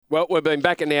Well, we've been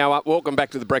back an hour. Welcome back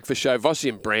to the Breakfast Show. Vossy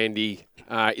and Brandy.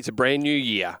 It's a brand new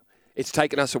year. It's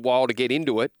taken us a while to get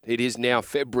into it. It is now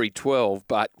February 12,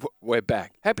 but we're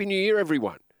back. Happy New Year,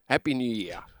 everyone. Happy New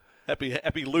Year.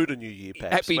 Happy Lunar New Year,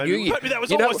 perhaps. Happy New Year. Maybe that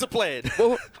was always the plan.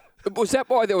 Well, was that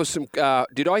why there was some...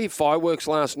 did I hear fireworks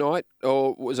last night,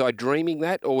 or was I dreaming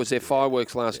that, or was there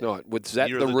fireworks last night? Was that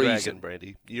Year the of the reason? Dragon,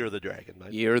 Brandy. Year of the Dragon,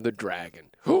 mate. Year of the Dragon.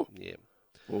 Yeah.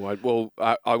 Well,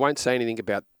 I won't say anything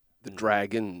about the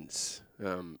Dragons,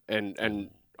 and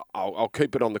I'll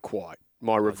keep it on the quiet.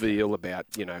 My reveal about,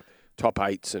 top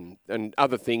eights and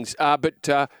other things.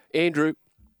 But Andrew,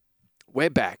 we're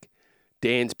back.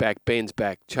 Dan's back. Ben's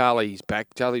back. Charlie's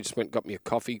back. Charlie just went and got me a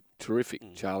coffee.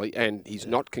 Terrific, Charlie. And he's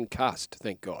not concussed,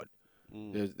 thank God.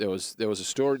 There was a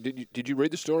story. Did you read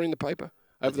the story in the paper?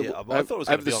 I thought it was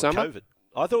going to be on COVID.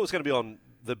 I thought it was going to be on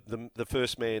the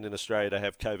first man in Australia to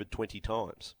have COVID 20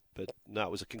 times. But no,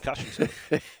 it was a concussion story.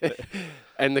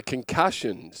 And the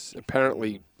concussions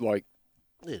apparently,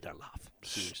 don't laugh.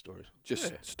 Serious stories.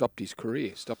 Just stopped his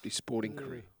career, stopped his sporting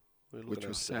career, which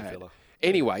was sad. Fella.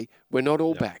 Anyway, we're not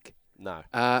all back. No.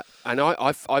 And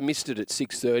I missed it at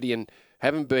 6:30 and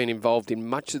haven't been involved in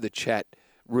much of the chat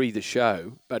the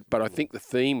show, but I think the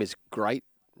theme is great.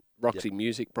 Roxy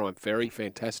Music, Brian Ferry,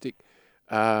 fantastic.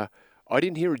 I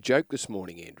didn't hear a joke this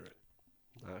morning, Andrew.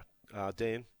 No.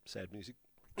 Dan, sad music.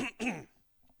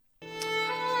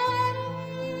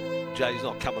 Jay's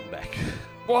not coming back.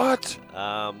 What?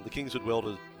 The Kingswood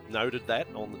Welder noted that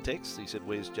on the text. He said,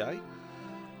 "Where's Jay?"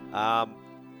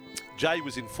 Jay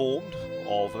was informed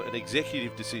of an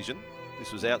executive decision.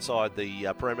 This was outside the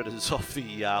parameters of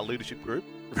the leadership group,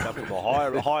 come from a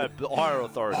higher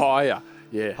authority. Higher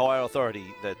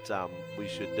authority that we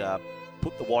should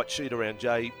put the white sheet around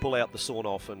Jay, pull out the sawn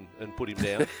off, and put him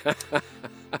down.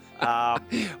 I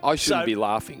shouldn't be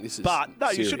laughing. This is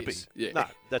serious. You should be. Yeah. No,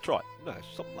 that's right. No,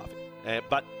 stop laughing.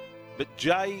 But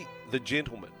Jay, the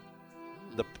gentleman,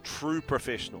 the true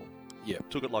professional,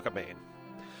 took it like a man.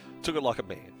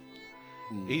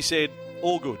 He said,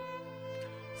 all good.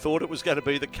 Thought it was going to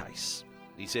be the case.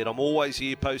 He said, I'm always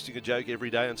here posting a joke every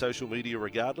day on social media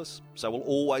regardless, so we'll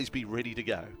always be ready to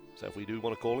go. So if we do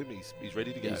want to call him, he's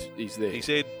ready to go. He's there. He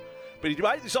said, but he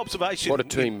made this observation. What a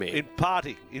team man. In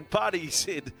party, he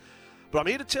said, but I'm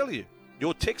here to tell you,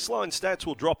 your text line stats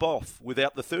will drop off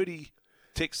without the 30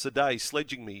 texts a day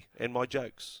sledging me and my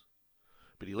jokes.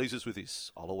 But he leaves us with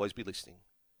this, I'll always be listening.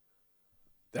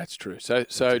 That's true. So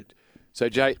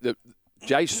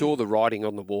Jay saw the writing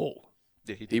on the wall.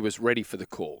 Yeah, he did. He was ready for the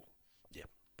call. Yeah.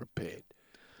 Prepared.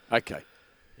 Okay.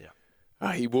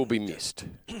 Yeah. He will be missed.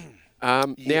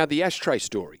 Now, the ashtray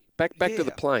story. Back to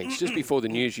the planes. Just before the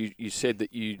news, you said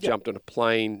that you jumped on a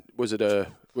plane. Was it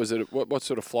what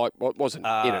sort of flight? What wasn't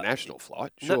international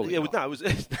flight? Surely it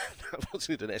wasn't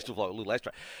international flight. A little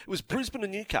ashtray. It was Brisbane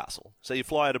and Newcastle. So you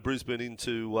fly out of Brisbane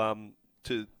into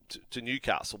to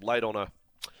Newcastle late on a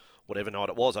whatever night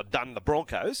it was. I'd done the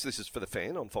Broncos. This is for the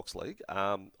fan on Fox League.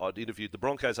 I'd interviewed the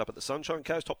Broncos up at the Sunshine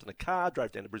Coast, hopped in a car,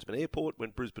 drove down to Brisbane Airport,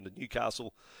 went Brisbane to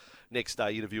Newcastle. Next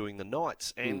day interviewing the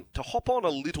Knights. And to hop on a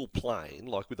little plane,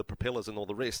 like with the propellers and all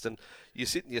the rest, and you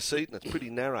sit in your seat and it's pretty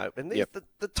narrow, and there's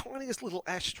the tiniest little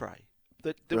ashtray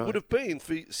that would have been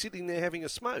for sitting there having a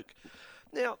smoke.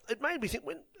 Now, it made me think,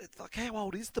 how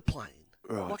old is the plane?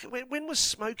 Right. Like, when was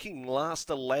smoking last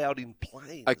allowed in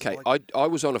planes? Okay, I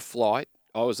was on a flight.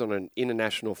 I was on an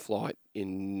international flight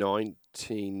in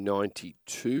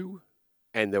 1992,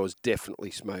 and there was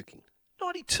definitely smoking.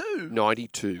 92?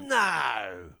 92.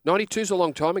 No. 92's a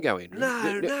long time ago, Andrew.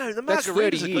 No. The That's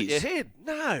 30 margaritas have got years. your head.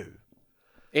 No.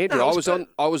 Andrew, No,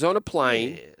 I was on a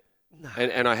plane, No.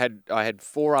 and I had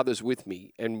four others with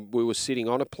me, and we were sitting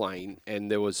on a plane, and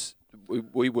there was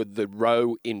we were the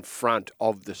row in front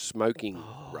of the smoking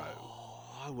row.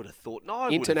 I would have thought. No,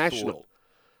 International.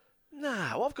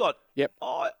 No, I've got. Yep.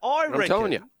 I reckon. I'm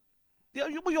telling you. Yeah,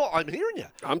 I'm hearing you.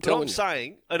 I'm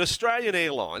saying, at Australian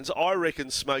Airlines, I reckon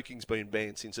smoking's been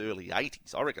banned since early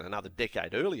 80s. I reckon another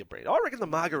decade earlier, Brent. I reckon the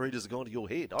margaritas have gone to your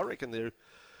head. I reckon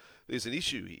there's an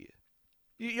issue here.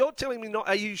 You're telling me not?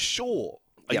 Are you sure?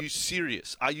 Are you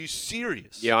serious? Are you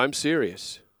serious? Yeah, I'm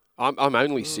serious. I'm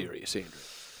only serious, Andrew.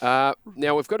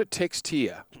 Now, we've got a text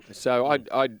here. So I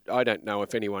don't know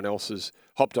if anyone else has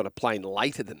hopped on a plane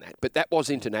later than that, but that was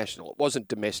international. It wasn't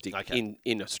domestic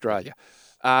in Australia.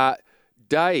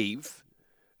 Dave's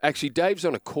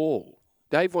on a call.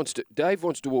 Dave wants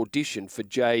to audition for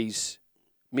Jay's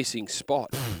missing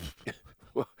spot.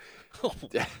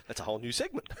 That's a whole new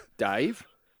segment. Dave?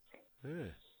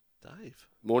 Yeah, Dave.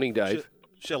 Morning, Dave.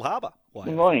 Shell Harbour.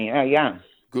 Good morning. Yeah.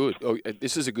 Good. Oh,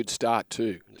 this is a good start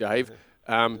too, Dave.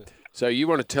 So you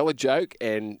want to tell a joke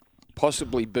and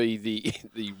possibly be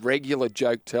the regular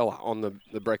joke teller on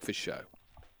the breakfast show.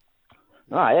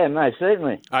 Oh, yeah, most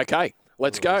certainly. Okay,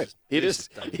 let's go. Here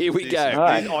we go. All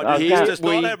right. Here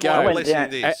we go. I went down.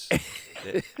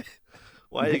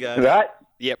 Way you go. Right?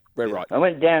 Yep, we're right. I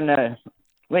went down,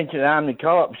 went to the Army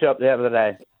Co-op shop the other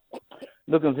day,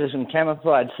 looking for some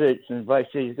camouflage suits, and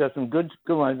Vossy's got some good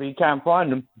ones, but you can't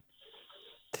find them.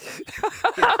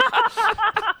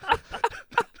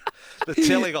 The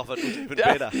telling of it was even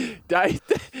better.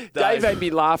 Dave had me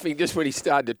laughing just when he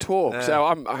started to talk. So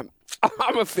I'm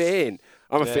a fan.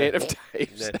 I'm a fan of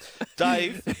Dave's. Yeah.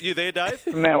 Dave, you there, Dave?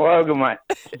 Mount Wogan, mate.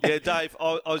 Yeah, Dave.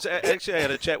 I was actually had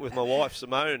a chat with my wife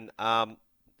Simone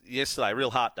yesterday,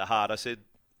 real heart to heart. I said,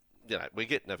 we're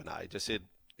getting of an age. I said,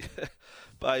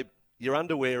 babe, your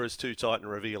underwear is too tight and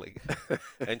revealing.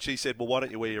 And she said, well, why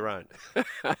don't you wear your own?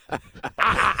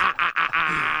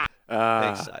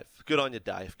 Thanks, Dave. Good on you,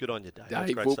 Dave. Good on you, Dave.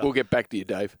 Dave, we'll get back to you,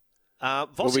 Dave.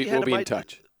 Vossy we'll be in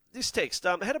touch. This text,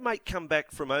 had a mate come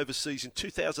back from overseas in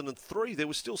 2003. There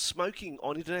was still smoking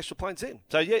on international planes then.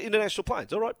 So, yeah, international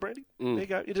planes. All right, Brandy. There you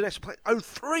go. International planes.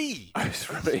 03.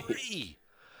 03.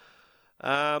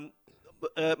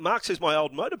 Mark says my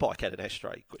old motorbike had an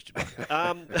ashtray. Question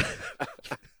mark.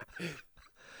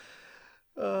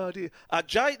 Oh, dear.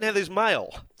 Jay, now there's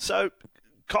mail. So,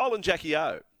 Kyle and Jackie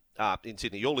O in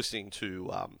Sydney, you're listening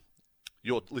to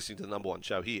the number one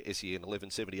show here, SEN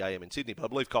 1170 AM in Sydney, but I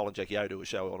believe Kyle and Jackie O do a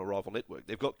show on Arrival Network.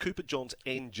 They've got Cooper Johns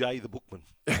and Jay the Bookman.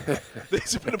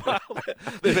 There's a bit of mail there.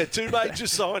 They've had two major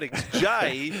signings.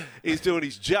 Jay is doing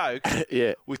his joke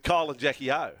with Kyle and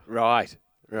Jackie O. Right.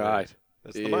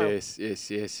 That's the mail.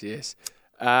 Yes.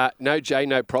 No, Jay,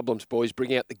 no problems, boys.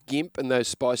 Bring out the gimp and those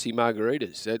spicy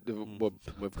margaritas.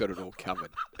 We've got it all covered.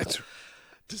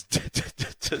 Does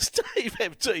Dave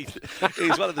have teeth?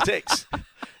 Here's one of the texts.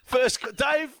 First,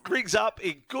 Dave rings up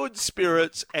in good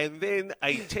spirits, and then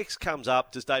a text comes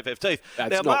up, does Dave have teeth?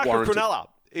 That's now, not Mark warranted. Cronulla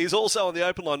is also on the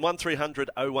open line,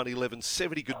 1300 01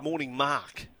 1170. Good morning,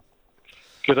 Mark.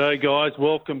 G'day, guys.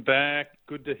 Welcome back.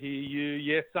 Good to hear you.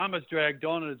 Yes, summer's dragged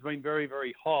on and it's been very,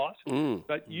 very hot.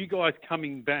 But you guys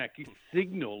coming back is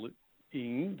signalling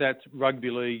that rugby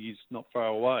league is not far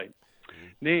away.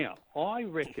 Now, I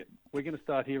reckon we're going to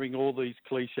start hearing all these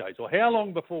cliches. Or how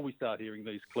long before we start hearing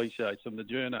these cliches from the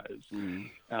journos?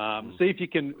 See if you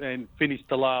can finish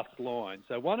the last line.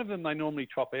 So one of them they normally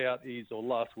chop out is, or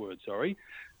last word, sorry.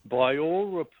 By all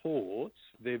reports,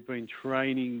 they've been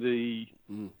training the...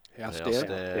 House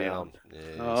down.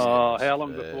 Yes, how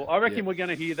long before? I reckon we're going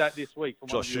to hear that this week from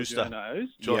Josh one of Schuster. your journos.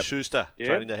 Josh Schuster,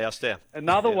 training the house down.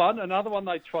 Another one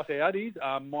they trot out is,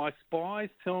 my spies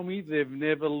tell me they've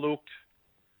never looked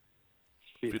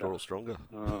Fitter or stronger.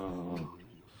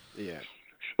 Yeah.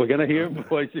 We're going to hear them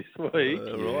boys this week.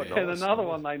 Right, and nice. another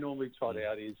one they normally trot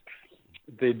out is,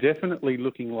 they're definitely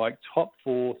looking like top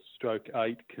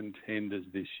 4/8 contenders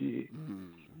this year.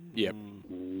 Yep.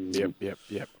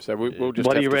 So we'll just.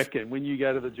 What do you reckon? When you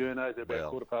go to the journos at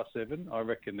about 7:15, I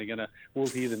reckon we'll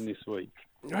hear them this week.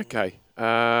 Okay.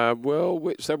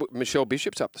 So Michelle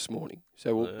Bishop's up this morning,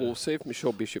 so we'll see if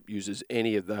Michelle Bishop uses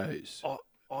any of those.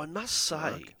 I must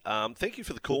say, thank you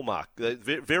for the call, Mark.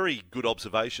 Very good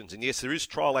observations. And yes, there is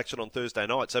trial action on Thursday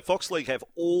night. So Fox League have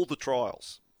all the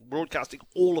trials, broadcasting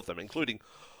all of them, including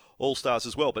All Stars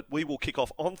as well. But we will kick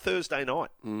off on Thursday night.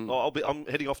 I'm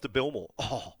heading off to Belmore.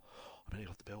 I'm heading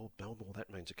off to Belmore.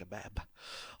 That means a kebab.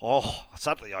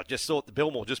 Suddenly I just thought the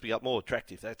Belmore just became more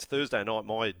attractive. That's Thursday night.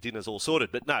 My dinner's all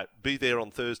sorted. But no, be there on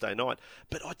Thursday night.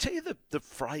 But I tell you the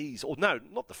phrase, or no,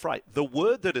 not the phrase, the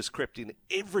word that has crept in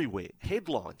everywhere,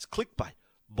 headlines, clickbait,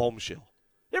 bombshell.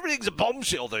 Everything's a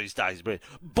bombshell these days, Brett.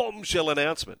 Bombshell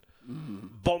announcement.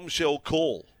 Bombshell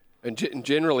call. And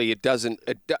generally, it doesn't.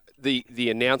 The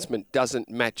announcement doesn't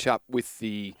match up with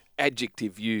the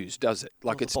adjective used, does it?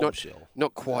 Like it's not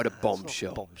quite a bombshell. It's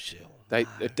not bombshell.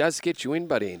 It does get you in,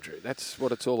 but Andrew, that's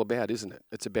what it's all about, isn't it?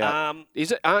 It's about.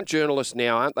 Aren't journalists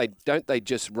now? Aren't they? Don't they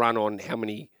just run on how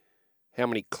many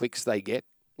clicks they get?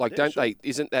 Like, they?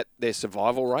 Isn't that their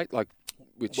survival rate? Like,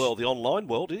 well, the online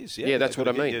world is. Yeah, that's what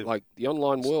I mean. Like the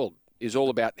online world is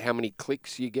all about how many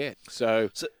clicks you get. So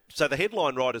the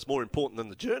headline writer is more important than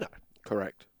the journo.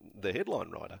 Correct. The headline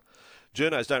writer.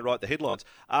 Journos don't write the headlines.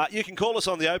 You can call us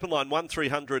on the open line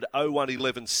 1300 01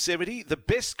 1170. The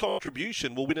best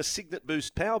contribution will win a Signet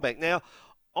Boost power bank. Now,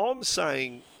 I'm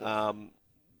saying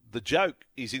the joke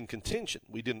is in contention.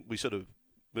 We sort of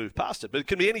moved past it, but it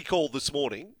can be any call this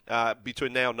morning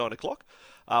between now and 9 o'clock.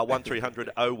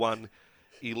 1300 01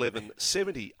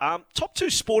 1170. Top two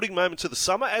sporting moments of the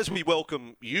summer as we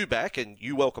welcome you back and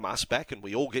you welcome us back and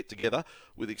we all get together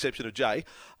with the exception of Jay.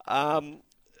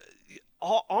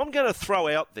 I'm going to throw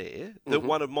out there that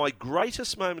one of my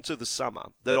greatest moments of the summer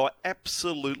that I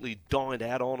absolutely dined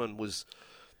out on and was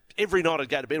every night I'd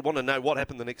go to bed, want to know what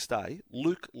happened the next day.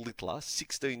 Luke Littler,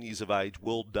 16 years of age,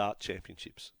 World Dart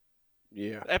Championships.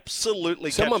 Yeah.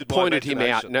 Absolutely. Someone pointed him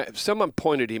out. No, someone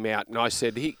pointed him out, and I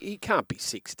said, he can't be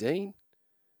 16.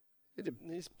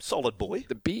 He's a solid boy.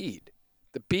 The beard.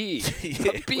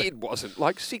 The beard wasn't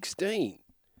like 16.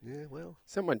 Yeah, well.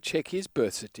 Someone check his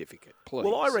birth certificate, please.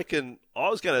 Well, I reckon I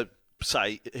was going to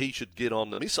say he should get on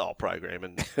the missile program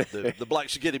and the bloke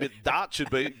should get him at dart,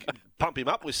 pump him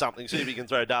up with something, see if he can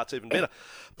throw darts even better.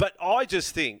 But I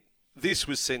just think this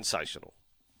was sensational.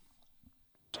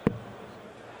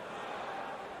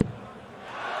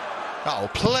 Oh,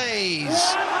 please.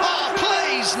 Oh,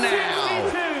 please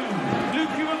now.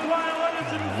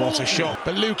 What a shot.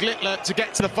 But Luke Littler, to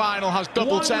get to the final, has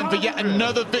double 10 for yet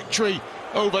another victory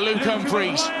over Luke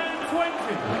Humphries.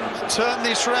 Turn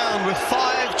this round with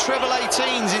 5 treble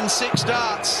 18s in 6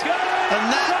 darts. And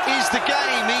that is the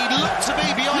game. He looked to be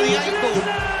behind the 8 ball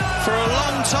for a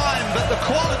long time, but the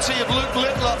quality of Luke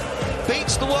Littler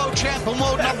beats the world champ and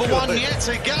world number 1 yet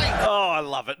again. Oh, I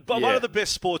love it. But one of the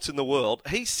best sports in the world.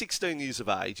 He's 16 years of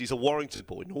age. He's a Warrington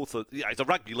boy, he's a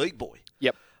rugby league boy.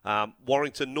 Yep.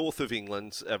 Warrington, north of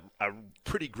England, a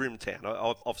pretty grim town.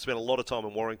 I've spent a lot of time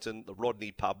in Warrington, the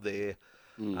Rodney pub there,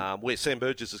 where Sam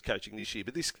Burgess is coaching this year.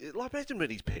 But imagine with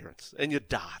his parents and your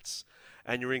darts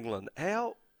and your England.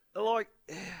 That's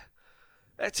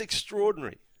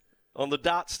extraordinary. On the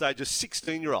darts stage, a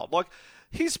 16-year-old. Like,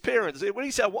 his parents, when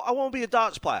he said, I want to be a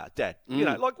darts player, Dad. You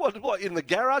know, what, in the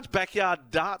garage, backyard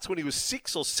darts when he was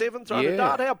 6 or 7 throwing a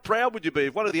dart? How proud would you be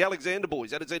if one of the Alexander boys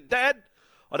had said, Dad,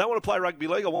 I don't want to play rugby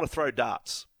league, I want to throw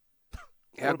darts.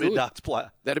 I want to be a darts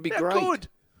player. That'd be How great. Good.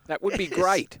 That would be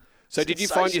great. So did you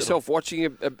find yourself watching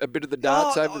a bit of the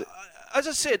darts over as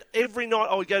I said, every night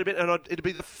I would go to bed and it'd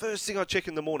be the first thing I'd check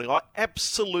in the morning. I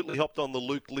absolutely hopped on the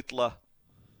Luke Littler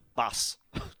bus,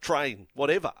 train,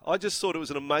 whatever. I just thought it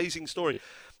was an amazing story.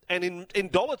 And in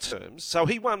dollar terms, so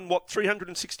he won,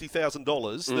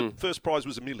 $360,000. The first prize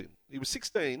was $1 million. He was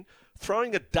 16,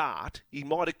 throwing a dart. He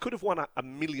could have won $1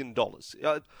 million.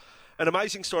 An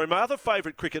amazing story. My other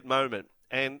favourite cricket moment,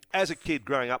 and as a kid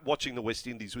growing up, watching the West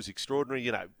Indies was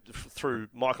extraordinary, through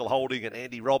Michael Holding and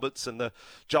Andy Roberts and the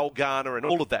Joel Garner and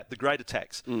all of that, the great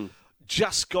attacks.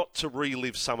 Just got to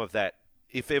relive some of that,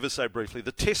 if ever so briefly.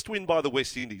 The test win by the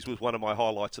West Indies was one of my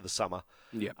highlights of the summer.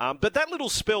 Yeah. But that little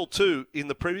spell, too, in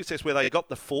the previous test where they got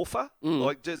the forfer,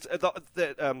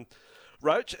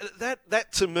 Roach,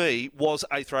 that to me was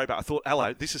a throwback. I thought,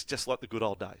 hello, this is just like the good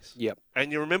old days. Yep.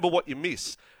 And you remember what you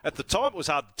miss. At the time, it was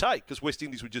hard to take because West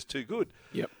Indies were just too good.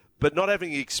 Yep. But not having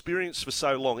the experience for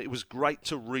so long, it was great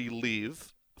to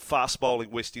relive fast bowling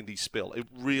West Indies spell. It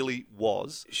really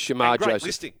was. Shamar Joseph. Joseph.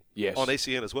 Listing Yes. on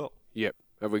SEN as well. Yep.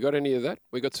 Have we got any of that?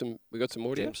 We got some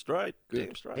audio? Damn straight. Good.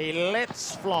 Damn straight. He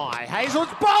lets fly. Hazel's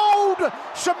bowled!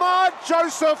 Shamar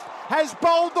Joseph has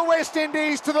bowled the West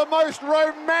Indies to the most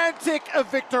romantic of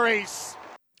victories.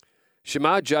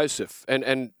 Shamar Joseph,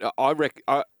 and I reckon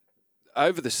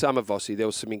over the summer, Vossy, there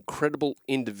was some incredible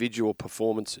individual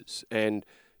performances. And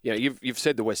you've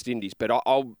said the West Indies, but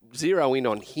I'll zero in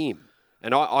on him.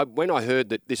 And I when I heard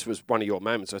that this was one of your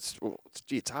moments, it's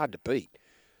hard to beat.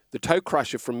 The toe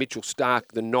crusher from Mitchell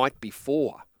Starc the night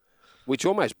before, which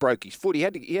almost broke his foot. He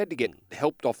had to get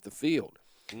helped off the field.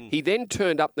 He then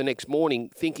turned up the next morning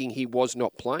thinking he was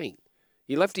not playing.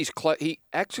 He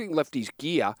actually left his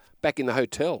gear back in the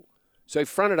hotel. So he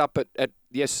fronted up at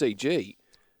the SCG,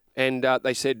 and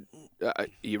they said, "Are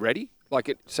you ready?"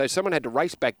 So someone had to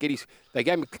race back, they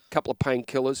gave him a couple of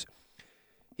painkillers.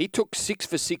 He took 6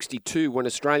 for 62 when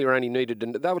Australia only needed,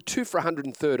 and they were 2 for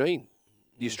 113.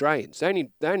 The Australians, they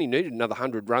only needed another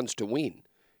 100 runs to win.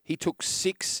 He took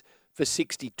 6 for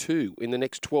 62 in the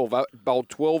next 12, bowled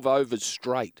 12 overs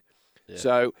straight. Yeah.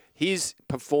 So his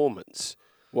performance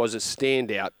was a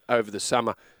standout over the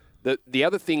summer. The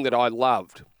other thing that I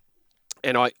loved,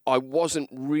 and I wasn't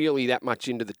really that much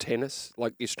into the tennis,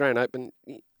 like the Australian Open.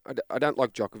 I don't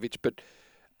like Djokovic, but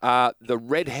the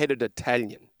red-headed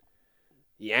Italian,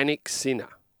 Yannick Sinner,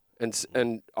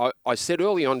 and I said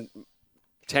early on,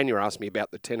 Tanya asked me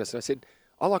about the tennis, and I said,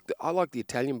 I like the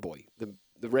Italian boy,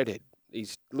 the redhead.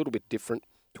 He's a little bit different.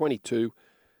 22,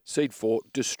 seed 4,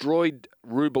 destroyed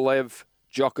Rublev,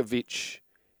 Djokovic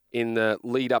in the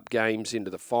lead-up games into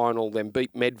the final, then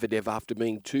beat Medvedev after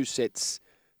being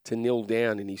 2-0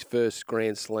 down in his first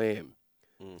Grand Slam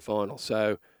final.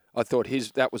 So I thought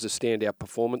that was a standout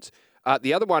performance.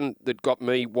 The other one that got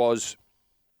me was,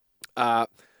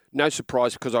 no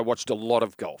surprise because I watched a lot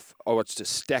of golf. I watched a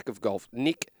stack of golf.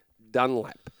 Nick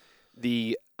Dunlap,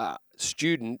 the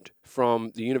student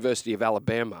from the University of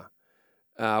Alabama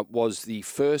was the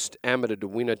first amateur to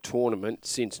win a tournament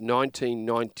since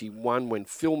 1991 when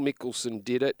Phil Mickelson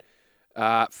did it.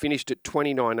 Finished at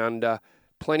 29 under.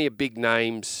 Plenty of big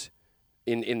names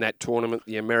in that tournament.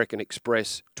 The American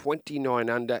Express, 29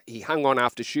 under. He hung on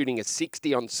after shooting a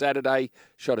 60 on Saturday,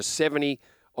 shot a 70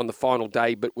 on the final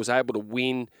day, but was able to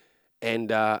win.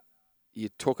 And you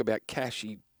talk about cash,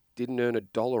 he didn't earn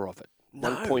 $1 of it.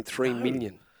 No, 1.3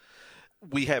 million.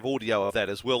 We have audio of that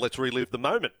as well. Let's relive the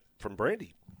moment from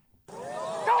Brandy.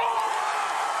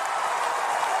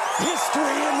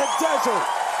 History in the desert.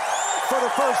 For the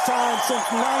first time since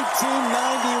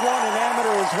 1991, an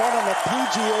amateur has won on the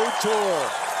PGA Tour.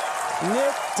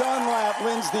 Nick Dunlap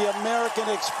wins the American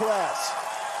Express.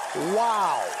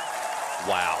 Wow.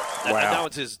 Wow. Wow.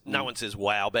 No one says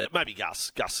wow, but maybe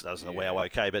Gus. Gus does a wow,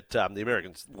 okay, but the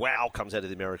Americans, wow comes out of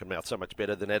the American mouth so much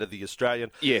better than out of the Australian.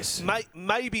 Yes.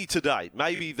 Maybe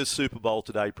the Super Bowl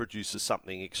today produces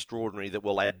something extraordinary that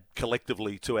will add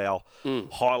collectively to our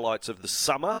highlights of the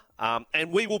summer.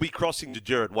 And we will be crossing to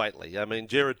Jared Waitley. I mean,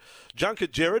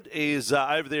 Junket Jared is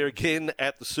over there again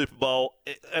at the Super Bowl.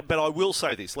 But I will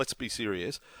say this, let's be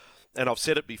serious, and I've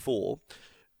said it before,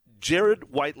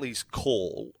 Jared Waitley's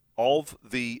call of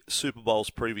the Super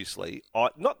Bowls previously,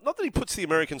 not that he puts the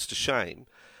Americans to shame,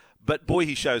 but boy,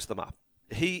 he shows them up.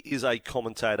 He is a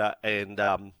commentator, and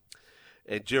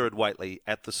Jared Waitley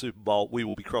at the Super Bowl. We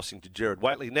will be crossing to Jared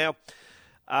Waitley now.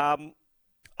 A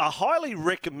highly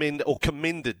recommended or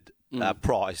commended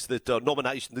prize, that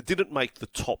nomination that didn't make the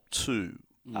top two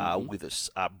with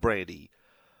us, Brandy.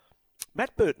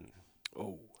 Matt Burton,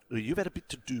 who you've had a bit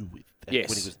to do with when he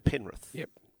was at Penrith.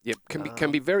 Yep,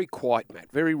 can be very quiet,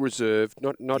 Matt. Very reserved,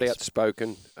 not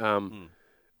outspoken,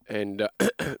 and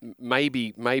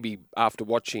maybe after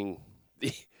watching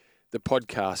the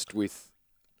podcast with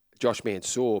Josh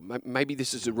Mansour, maybe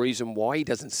this is a reason why he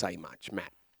doesn't say much,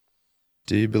 Matt.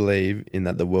 Do you believe in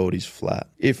that the world is flat?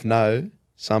 If no,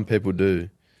 some people do.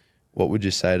 What would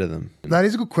you say to them? That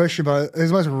is a good question, but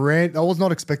it's most random. I was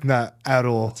not expecting that at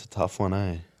all. That's a tough one,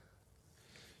 eh?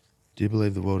 Do you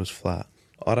believe the world is flat?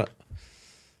 I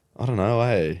don't know,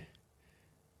 eh?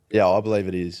 Yeah, I believe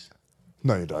it is.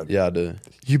 No, you don't. Yeah, I do.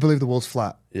 You believe the world's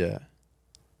flat? Yeah.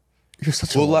 You're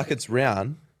such Well, like, it's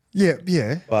round.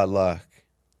 Yeah. But, like,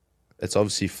 it's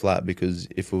obviously flat because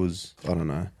if it was, I don't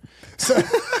know. So,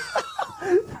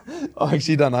 I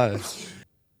actually don't know.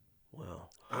 Wow.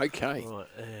 Okay.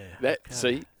 Right,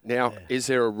 See, now, is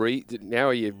there a now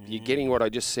are you getting what I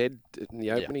just said in the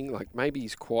opening? Yeah. Like, maybe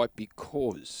he's quiet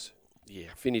because... Yeah.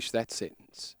 Finish that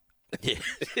sentence. Yeah,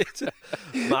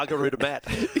 Margarita Matt.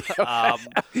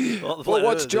 Well,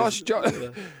 what's Josh? Josh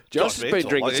has been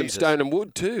drinking some Stone and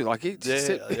Wood too. Like he's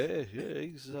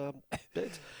he's.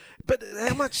 But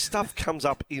how much stuff comes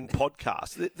up in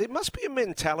podcasts? There must be a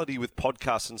mentality with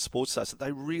podcasts and sports stars that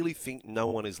they really think no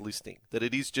one is listening, that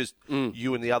it is just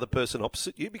you and the other person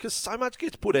opposite you, because so much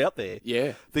gets put out there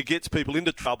that gets people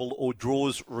into trouble or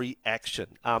draws reaction.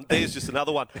 There's just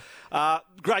another one.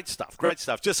 Great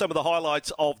stuff. Just some of the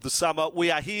highlights of the summer.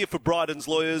 We are here for Bryden's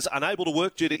Lawyers. Unable to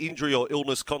work due to injury or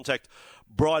illness, contact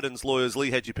Bryden's Lawyers.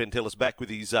 Lee Hadji-Pentelis back with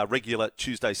his regular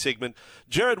Tuesday segment.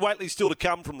 Jared Waitley still to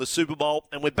come from the Super Bowl,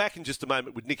 and we're back in just a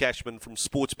moment with Nick Ashman from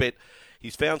Sportsbet.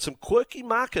 He's found some quirky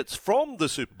markets from the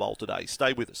Super Bowl today.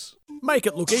 Stay with us. Make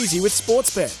it look easy with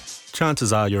Sportsbet.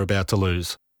 Chances are you're about to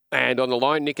lose. And on the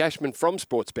line, Nick Ashman from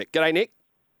Sportsbet. G'day, Nick.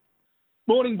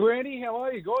 Morning, Brandy. How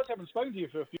are you guys? Haven't spoken to you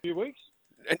for a few weeks.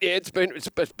 Yeah, it's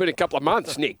been a couple of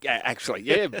months, Nick. Actually,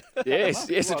 yes, Well,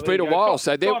 it's been a while.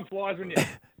 So time flies when you.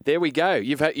 There we go.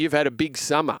 You've had a big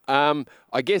summer.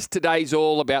 I guess today's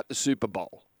all about the Super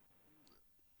Bowl.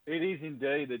 It is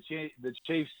indeed. The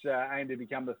Chiefs aim to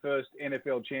become the first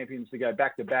NFL champions to go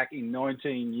back-to-back in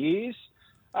 19 years.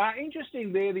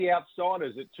 Interesting there, the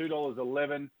outsiders at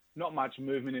 $2.11. Not much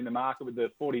movement in the market with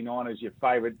the 49ers, your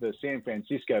favourite, the San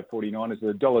Francisco 49ers,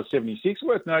 at $1.76.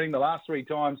 Worth noting the last three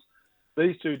times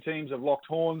these two teams have locked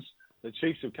horns, the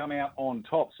Chiefs have come out on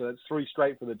top. So that's 3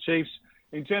 straight for the Chiefs.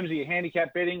 In terms of your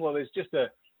handicap betting, well, there's just a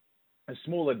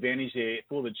small advantage there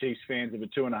for the Chiefs fans of a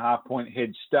 2.5-point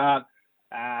head start.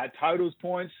 Totals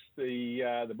points,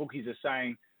 the bookies are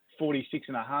saying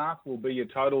 46.5 will be your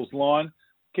totals line.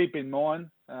 Keep in mind,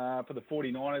 for the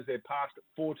 49ers, their past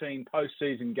 14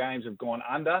 postseason games have gone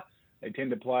under. They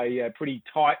tend to play pretty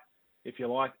tight, if you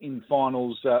like, in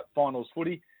finals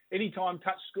footy. Anytime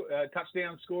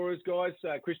touchdown scorers, guys,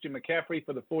 Christian McCaffrey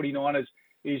for the 49ers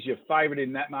is your favourite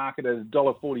in that market at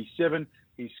 $1.47.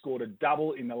 He's scored a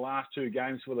double in the last 2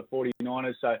 games for the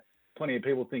 49ers, so plenty of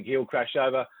people think he'll crash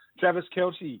over. Travis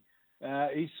Kelce,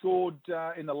 He scored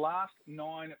in the last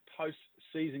 9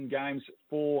 post-season games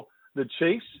for the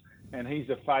Chiefs, and he's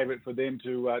a favourite for them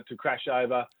to crash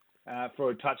over for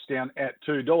a touchdown at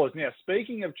 $2. Now,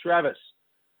 speaking of Travis,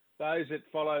 those that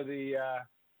follow the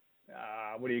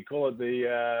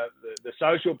the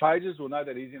social pages will know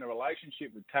that he's in a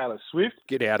relationship with Taylor Swift.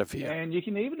 Get out of here! And you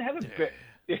can even have a bet.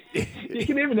 You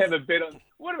can even have a bet on.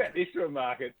 What about this for a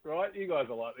market, right? You guys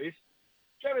will like this.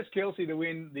 Travis Kelce to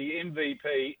win the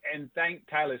MVP and thank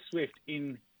Taylor Swift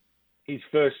in his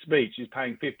first speech is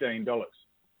paying $15.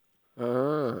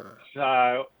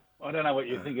 So I don't know what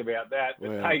you think about that.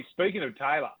 But hey, speaking of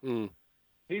Taylor,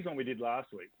 here's what we did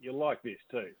last week. You'll like this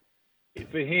too.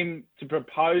 For him to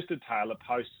propose to Taylor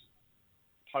post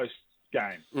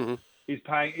game, he's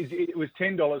paying. It was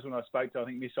 $10 when I spoke to I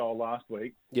think Missile last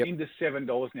week. Into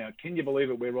 $7 now. Can you believe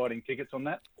it? We're writing tickets on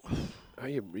that. Are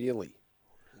you really?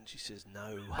 And she says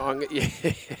no.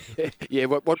 Yeah.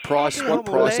 What price? What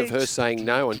price of her saying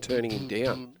no and turning him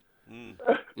down?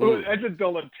 Well, that's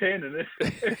 $1.10,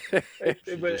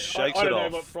 and shakes I don't it know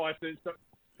off. what price it is.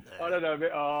 I don't know.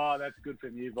 Oh, that's good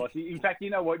from you, Vossy. In fact, you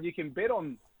know what? You can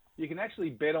actually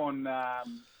bet on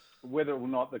whether or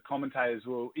not the commentators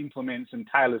will implement some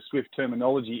Taylor Swift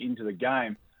terminology into the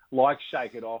game, like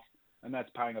shake it off, and that's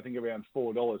paying, I think, around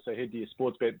 $4. So head to your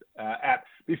Sportsbet app.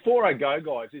 Before I go,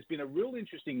 guys, there's been a real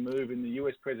interesting move in the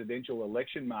US presidential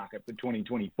election market for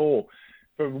 2024.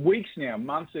 For weeks now,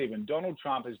 months even, Donald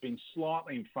Trump has been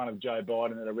slightly in front of Joe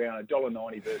Biden at around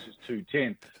 $1.90 versus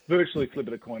 $2.10, virtually flip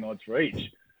of the coin odds for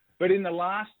each. But in the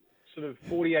last sort of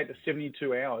 48 to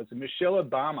 72 hours, Michelle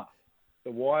Obama,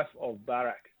 the wife of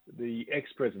Barack, the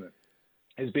ex-president,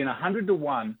 has been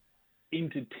 100-1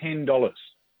 into $10.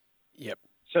 Yep.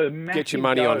 So get your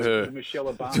money on her.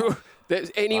 Michelle Obama.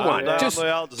 There's anyone. Just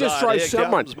throw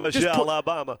someone.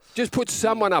 Just put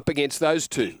someone up against those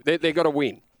two. They've got to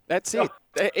win. That's it.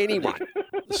 Anyone.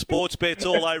 Sports bets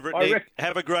all over it, Nick.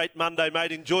 Have a great Monday,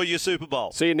 mate. Enjoy your Super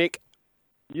Bowl. See you, Nick.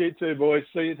 You too, boys.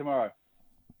 See you tomorrow.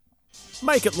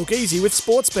 Make it look easy with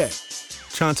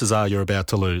Sportsbet. Chances are you're about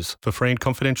to lose. For free and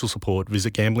confidential support,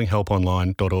 visit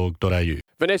gamblinghelponline.org.au.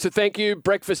 Vanessa, thank you.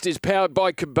 Breakfast is powered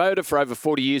by Kubota. For over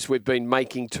 40 years, we've been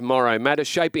making tomorrow matter,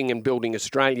 shaping and building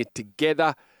Australia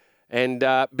together. And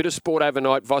a bit of sport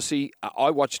overnight, Vossy. I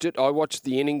watched it. I watched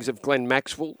the innings of Glenn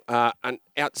Maxwell. An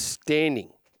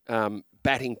outstanding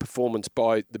batting performance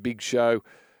by the Big Show.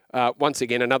 Once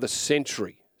again, another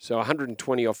century. So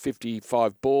 120 off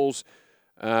 55 balls.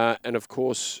 And, of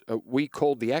course, we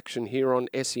called the action here on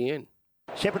SEN.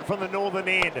 Shepherd from the northern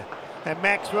end. And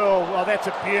Maxwell, that's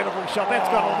a beautiful shot. That's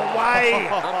gone all the way.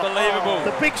 Unbelievable.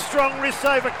 The big, strong wrists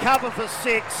over cover for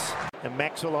 6. And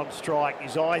Maxwell on strike.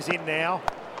 His eye's in now.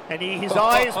 And his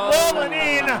eye is rolling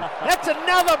in. That's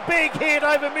another big hit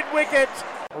over mid-wicket.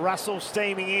 Russell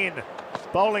steaming in.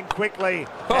 Bowling quickly.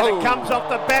 And it comes off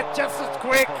the bat just as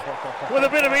quick. With a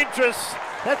bit of interest.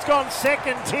 That's gone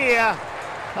second tier.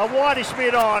 A whitish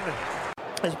mid on.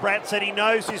 As Brad said, he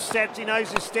knows his stats, he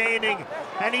knows his standing.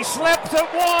 And he slaps it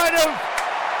wide of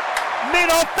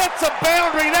mid-off. That's a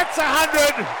boundary. That's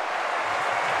 100.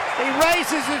 He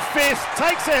raises his fist,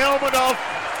 takes the helmet off.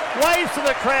 Waves to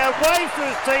the crowd, waves to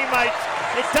his teammates.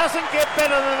 It doesn't get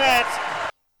better than that.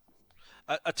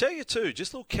 I tell you too,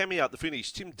 just a little cameo at the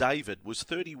finish. Tim David was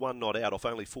 31 not out off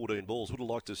only 14 balls. Would have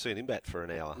liked to have seen him bat for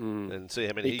an hour and see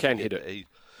how many he can hit it.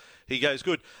 He goes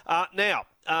good. Now,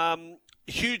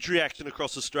 huge reaction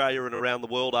across Australia and around the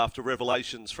world after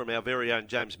revelations from our very own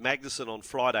James Magnuson on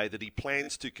Friday that he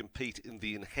plans to compete in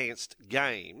the enhanced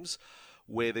games,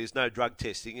 where there's no drug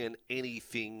testing and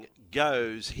anything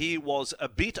goes. Here was a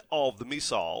bit of the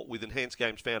missile with Enhanced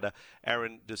Games founder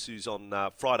Aaron D'Souza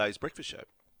on Friday's Breakfast Show.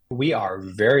 We are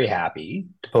very happy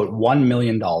to put $1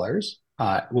 million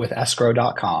with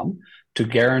escrow.com to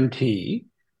guarantee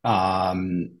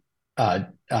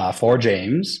for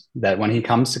James that when he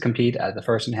comes to compete at the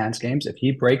first Enhanced Games, if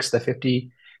he breaks the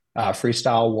 50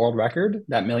 freestyle world record,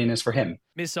 that $1 million is for him.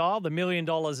 Missile, the $1 million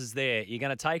is there. You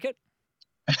going to take it?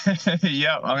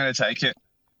 Yeah, I'm going to take it.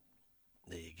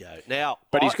 There you go. Now,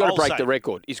 but he's got to break the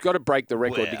record. He's got to break the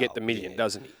record to get the $1 million,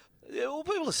 doesn't he? Yeah, well,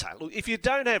 people are saying, look, if you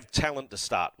don't have talent to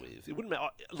start with, it wouldn't matter.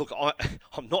 Look,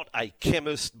 I'm not a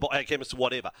chemist, biochemist,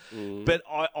 whatever, but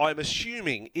I'm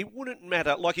assuming it wouldn't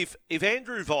matter. Like if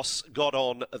Andrew Voss got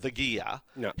on the gear,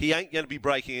 he ain't going to be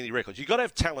breaking any records. You've got to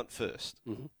have talent first.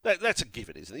 That's a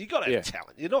given, isn't it? You've got to have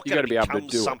talent. You're not going to become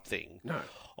something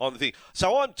on the thing.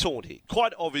 So I'm torn here.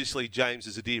 Quite obviously, James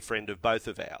is a dear friend of both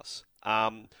of ours.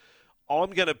 I'm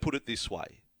going to put it this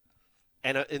way.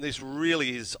 And this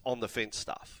really is on the fence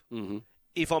stuff.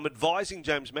 If I'm advising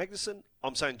James Magnuson,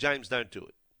 I'm saying, James, don't do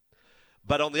it.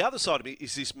 But on the other side of me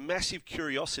is this massive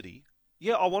curiosity.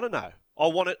 Yeah, I want to know. I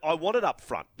want it up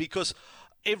front because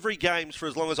every games for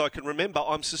as long as I can remember,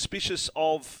 I'm suspicious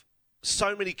of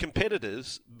so many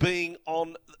competitors being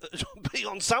on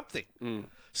something.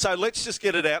 So let's just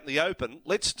get it out in the open.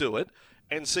 Let's do it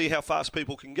and see how fast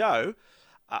people can go.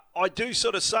 I do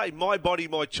sort of say, my body,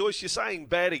 my choice. You're saying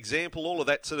bad example, all of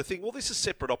that sort of thing. Well, this is a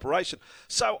separate operation.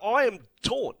 So I am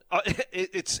torn.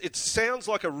 It sounds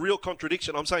like a real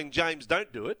contradiction. I'm saying, James,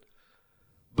 don't do it.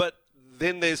 But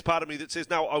then there's part of me that says,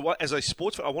 no, as a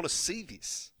sports fan, I want to see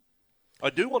this. I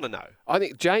do want to know. I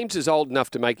think James is old enough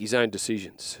to make his own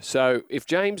decisions. So if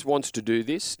James wants to do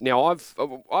this, now I've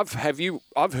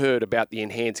heard about the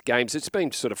enhanced games. It's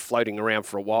been sort of floating around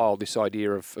for a while, this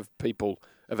idea of people,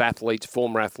 of athletes,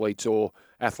 former athletes or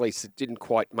athletes that didn't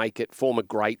quite make it, former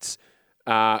greats,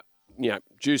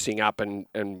 juicing up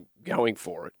and going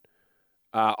for it.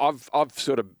 I've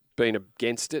sort of been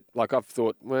against it. Like I've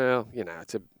thought, well,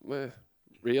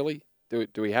 really? Do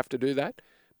we have to do that?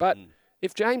 But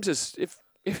if James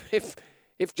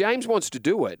if James wants to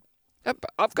do it,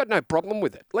 I've got no problem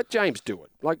with it. Let James do it.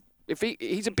 Like if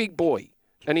he's a big boy,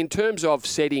 and in terms of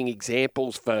setting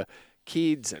examples for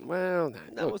kids, and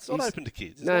it's not open to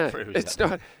kids. It's no, not for everybody. it's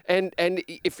not. And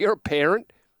if you're a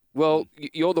parent, well,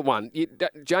 you're the one.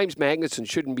 James Magnuson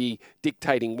shouldn't be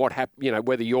dictating what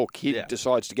whether your kid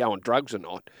decides to go on drugs or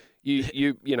not.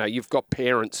 You've got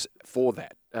parents for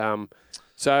that.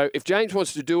 So if James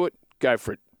wants to do it, go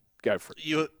for it. Go for it.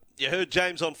 You heard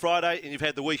James on Friday and you've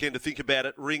had the weekend to think about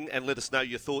it. Ring and let us know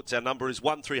your thoughts. Our number is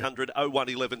 1300 01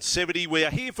 1170. We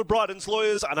are here for Bryden's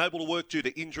Lawyers. Unable to work due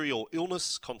to injury or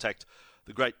illness? Contact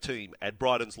the great team at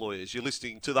Bryden's Lawyers. You're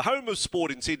listening to the home of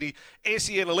sport in Sydney,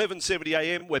 SEN 1170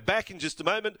 AM. We're back in just a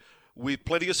moment with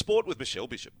plenty of sport with Michelle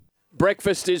Bishop.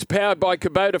 Breakfast is powered by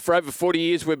Kubota. For over 40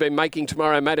 years, we've been making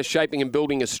tomorrow matter, shaping and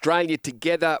building Australia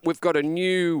together. We've got a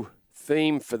new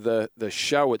theme for the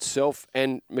show itself,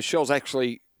 and Michelle's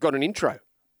actually got an intro.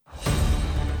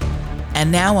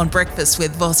 And now on Breakfast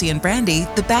with Vossy and Brandy,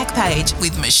 the back page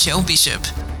with Michelle Bishop.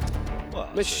 Well,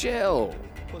 Michelle.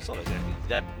 Well, it's not exactly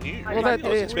that new. Well, I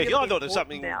thought it was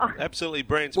something absolutely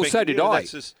brand spanking Well, so did new. I.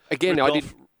 That's just Again, I did.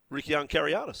 Ricky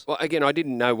Uncariatis. Well, again, I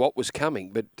didn't know what was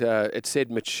coming, but it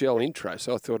said Michelle intro,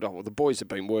 so I thought, the boys have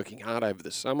been working hard over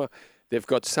the summer. They've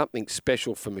got something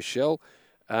special for Michelle.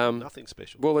 Nothing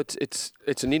special. Well,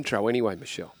 it's an intro anyway,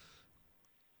 Michelle.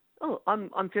 Oh,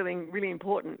 I'm feeling really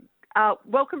important.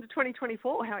 Welcome to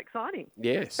 2024. How exciting!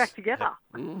 Yes, back together.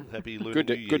 Happy Lunar good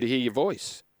New Year. to hear your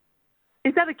voice.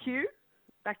 Is that a cue?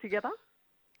 Back together?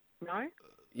 No.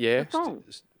 Yeah. The song.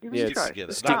 Stick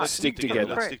together. Stick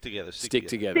together. Stick together. Stick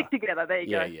together. Stick together. There you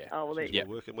go. Yeah. Oh, well, there you go.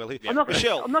 We're working well here. I'm not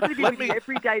Michelle, going to be with you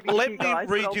every day this let year, me guys,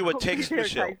 read but you a I'll text, be there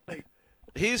Michelle. occasionally.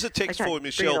 Here's a text Okay, for bring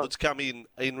Michelle it on. that's come in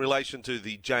relation to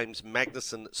the James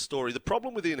Magnuson story. The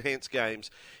problem with the enhanced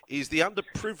games is the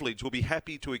underprivileged will be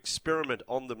happy to experiment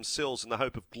on themselves in the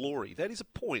hope of glory. That is a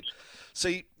point.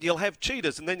 See, you'll have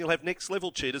cheaters, and then you'll have next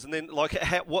level cheaters, and then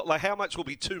how much will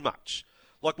be too much?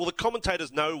 Like, will the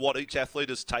commentators know what each athlete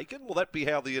has taken? Will that be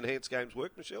how the enhanced games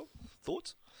work, Michelle?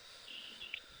 Thoughts?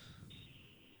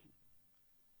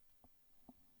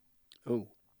 Oh,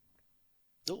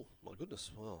 my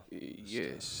goodness. Wow.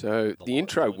 Yes. So the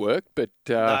intro worked, but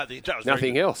No, the intro was very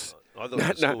nothing good. else. I thought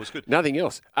the score was good. Nothing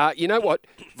else. You know what,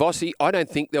 Vossy? I don't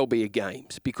think there'll be a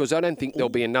games because I don't think there'll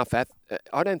be enough.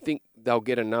 I don't think they'll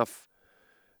get enough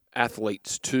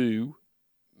athletes to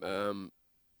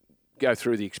go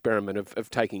through the experiment of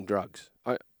taking drugs.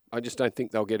 I just don't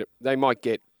think they'll get it. They might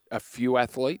get a few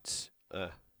athletes,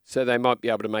 so they might be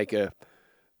able to make a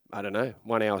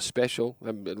 1 hour special,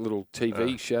 a little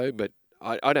TV show. But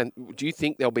I don't. Do you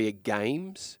think there'll be a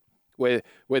games where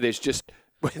there's just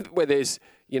where there's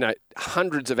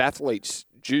hundreds of athletes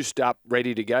juiced up,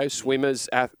 ready to go, swimmers,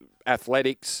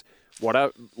 athletics,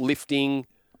 lifting?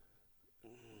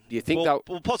 Do you think they'll...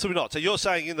 Well, possibly not. So you're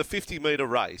saying in the 50-metre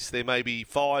race, there may be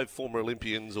 5 former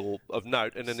Olympians or of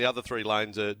note, and then the other 3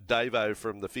 lanes are Davo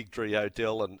from the Fig Tree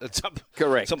Hotel and some...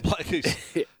 Correct. Some bloke who's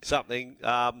something.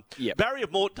 Yep. Barry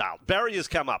of Mortdale. Barry has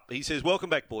come up. He says, welcome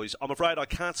back, boys. I'm afraid I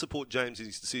can't support James in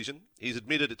his decision. He's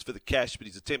admitted it's for the cash, but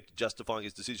his attempt at justifying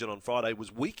his decision on Friday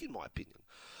was weak, in my opinion.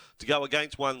 To go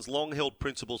against one's long-held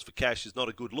principles for cash is not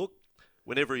a good look.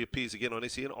 Whenever he appears again on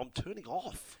SEN, I'm turning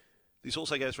off. This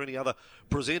also goes for any other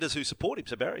presenters who support him.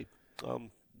 So, Barry,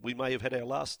 we may have had our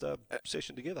last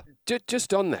session together.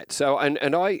 Just on that, so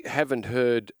and I haven't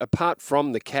heard, apart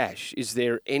from the cash, is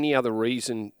there any other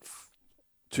reason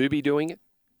to be doing it?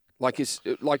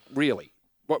 Really?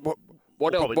 What else?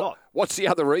 Probably not. What's the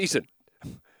other reason?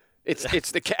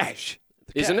 It's the cash,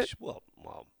 isn't it? Well,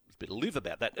 bit of live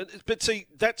about that. But see,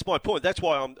 that's my point. That's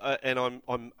why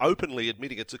I'm openly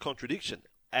admitting it's a contradiction.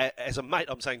 As a mate,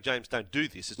 I'm saying, James, don't do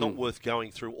this. It's not worth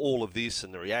going through all of this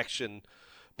and the reaction,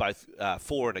 both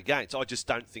for and against. I just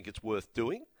don't think it's worth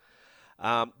doing.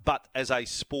 But as a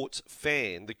sports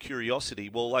fan, the curiosity,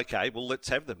 let's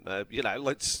have them.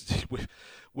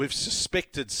 We've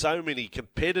suspected so many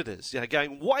competitors,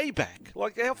 going way back.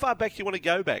 Like, how far back do you want to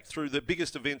go back through the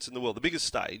biggest events in the world, the biggest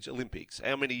stage, Olympics?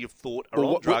 How many you've thought are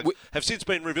on drugs, have since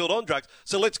been revealed on drugs.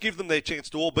 So let's give them their chance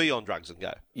to all be on drugs and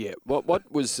go. Yeah, what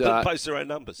was... post their own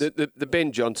numbers. The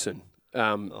Ben Johnson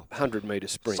 100-metre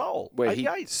sprint. Where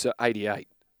 88. 88.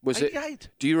 Was 88. it?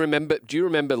 Do you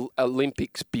remember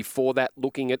Olympics before that?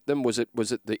 Looking at them, was it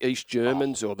the East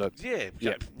Germans or the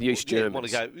the East Germans? Want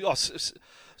to go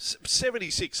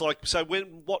 76.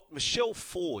 Michelle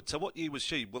Ford? So what year was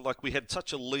she? Well, we had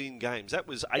such a lean games. That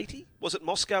was 80. Was it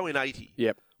Moscow in 80?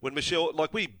 Yep. When Michelle,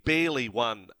 we barely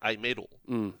won a medal,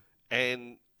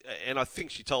 and I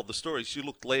think she told the story. She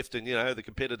looked left, and the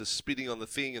competitors spitting on the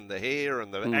thing, and the hair,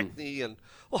 and the acne, and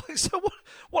so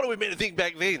what are we meant to think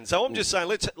back then? So I'm just saying,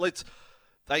 let's.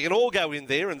 They can all go in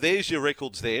there, and there's your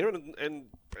records there, and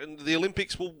the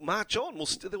Olympics will march on.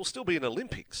 There will still be an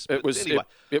Olympics. It was anyway.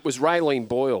 It was Raylene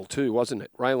Boyle too, wasn't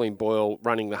it? Raylene Boyle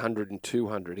running the 100 and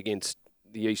 200 against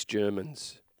the East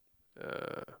Germans.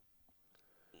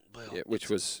 Which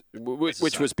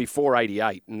was before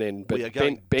 88, and then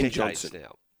Ben Johnson.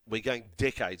 Now. We're going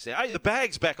decades now. Hey, the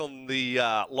bag's back on the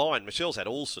line. Michelle's had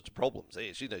all sorts of problems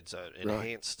there. She needs an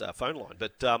enhanced phone line.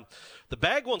 But the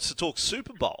bag wants to talk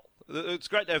Super Bowl. It's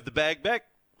great to have the bag back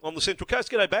on the Central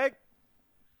Coast. G'day, bag.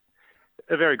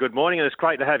 A very good morning, and it's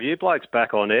great to have you blokes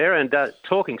back on air. And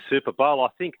talking Super Bowl, I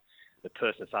think the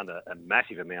person that's under a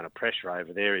massive amount of pressure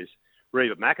over there is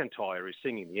Reba McEntire, who's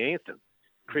singing the anthem.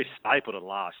 Chris Stapleton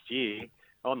last year.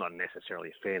 I'm not necessarily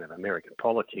a fan of American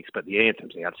politics, but the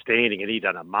anthem's outstanding, and he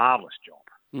done a marvellous job.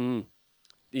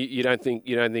 You don't think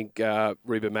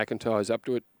Reba McEntire's up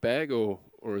to it, bag, or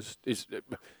is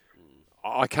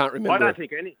I can't remember. I don't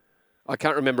think any. I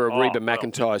can't remember a Reba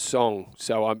McEntire song,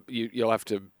 so you'll have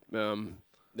to. No,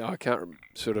 I can't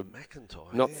sort of.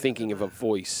 McEntire, not thinking of a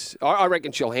voice. I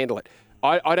reckon she'll handle it.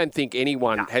 I don't think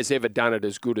anyone has ever done it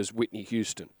as good as Whitney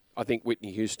Houston. I think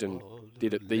Whitney Houston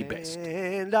did it the best.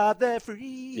 And are they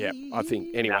free? Yeah, I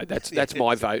think. Anyway, that's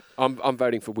my vote. I'm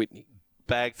voting for Whitney.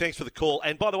 Bag, thanks for the call.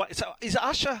 And by the way, so is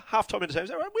Usher halftime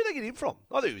entertainment? Where'd they get him from?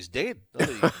 I thought he was dead. I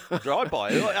thought he drive-by.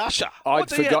 Usher. I'd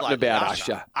forgotten about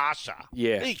Usher. Usher.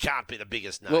 Yeah. He can't be the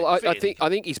biggest name. Well, I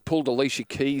think he's pulled Alicia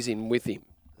Keys in with him.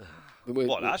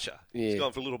 What, Usher? Yeah. He's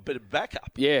gone for a little bit of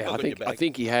backup. Yeah, I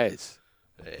think he has.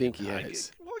 I think he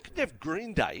has. Why couldn't they have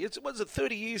Green Day? Was it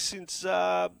 30 years since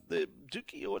the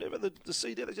Dookie or whatever, the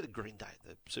CD? They did a Green Day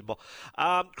at the Super Bowl.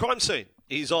 Crime Scene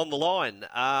is on the line.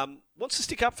 Wants to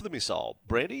stick up for the missile.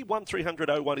 Brandy, 1300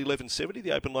 01 1170,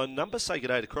 the open line number. Say good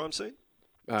day to Crime Scene.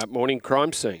 Morning,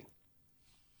 Crime Scene.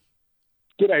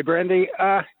 G'day, Brandy.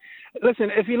 Listen,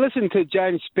 if you listen to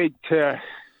James speak to,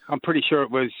 I'm pretty sure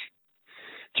it was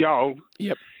Joel.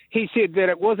 Yep. He said that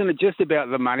it wasn't just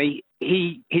about the money.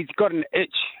 He's got an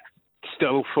itch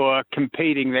still for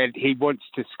competing that he wants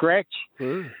to scratch.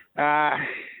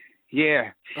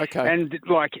 Yeah. Okay. And,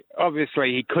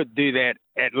 obviously he could do that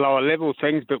at lower level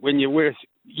things, but when you're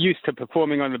used to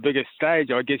performing on the biggest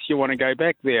stage, I guess you want to go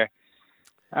back there.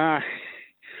 I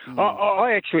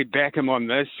actually back him on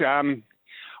this.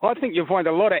 I think you'll find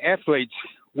a lot of athletes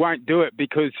won't do it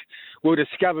because we'll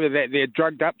discover that their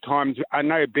drugged up times are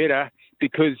no better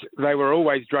because they were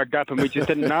always drugged up and we just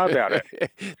didn't know about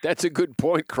it. That's a good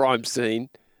point, Crime Scene.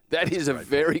 That is a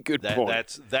very good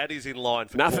point. That is in line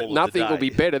for nothing will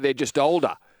be better. They're just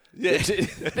older. Yeah,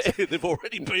 they've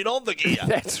already been on the gear.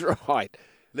 That's right.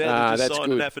 Now they've just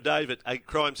signed good. an affidavit. Hey,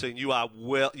 Crime Scene, you are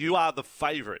the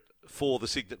favourite for the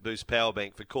Signet Boost Power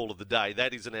Bank for Call of the Day.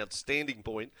 That is an outstanding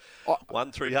point.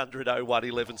 1300 01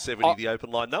 1170, the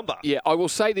open line number. Yeah, I will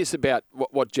say this about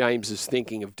what James is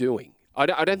thinking of doing. I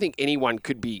don't think anyone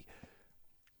could be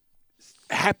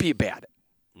happy about it.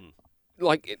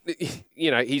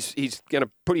 He's going to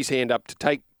put his hand up to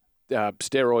take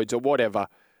steroids or whatever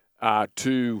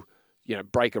to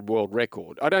break a world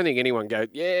record. I don't think anyone go,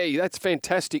 yeah, that's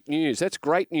fantastic news. That's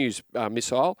great news,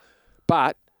 Missile.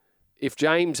 But if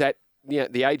James at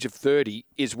the age of 30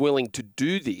 is willing to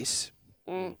do this,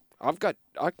 I'm going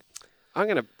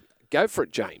to go for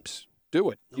it, James. Do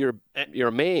it. You're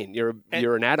a man. You're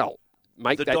an adult.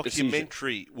 Make that decision. The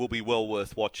documentary will be well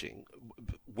worth watching,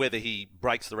 whether he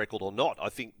breaks the record or not. I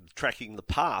think tracking the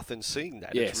path and seeing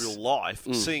that as real life,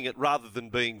 seeing it rather than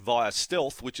being via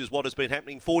stealth, which is what has been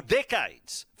happening for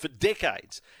decades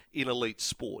in elite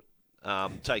sport.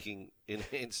 taking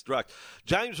enhanced drugs.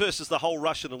 James versus the whole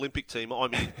Russian Olympic team.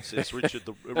 I'm in, says Richard,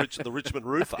 the Richmond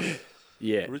Roofer.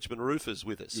 Yeah. The Richmond Roofer's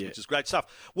with us, which is great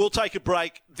stuff. We'll take a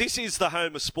break. This is the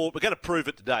home of sport. We're going to prove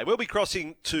it today. We'll be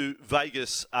crossing to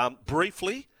Vegas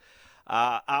briefly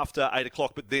after 8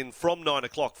 o'clock, but then from 9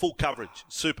 o'clock, full coverage,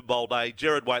 Super Bowl day.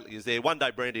 Jared Waitley is there. One day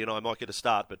Brandy and I might get a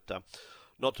start, but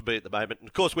not to be at the moment. And,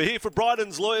 of course, we're here for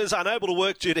Bryden's Lawyers. Unable to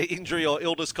work due to injury or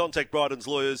illness, contact Bryden's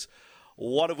Lawyers.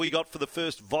 What have we got for the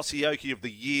first Vossy Okie of the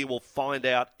year? We'll find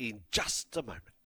out in just a moment.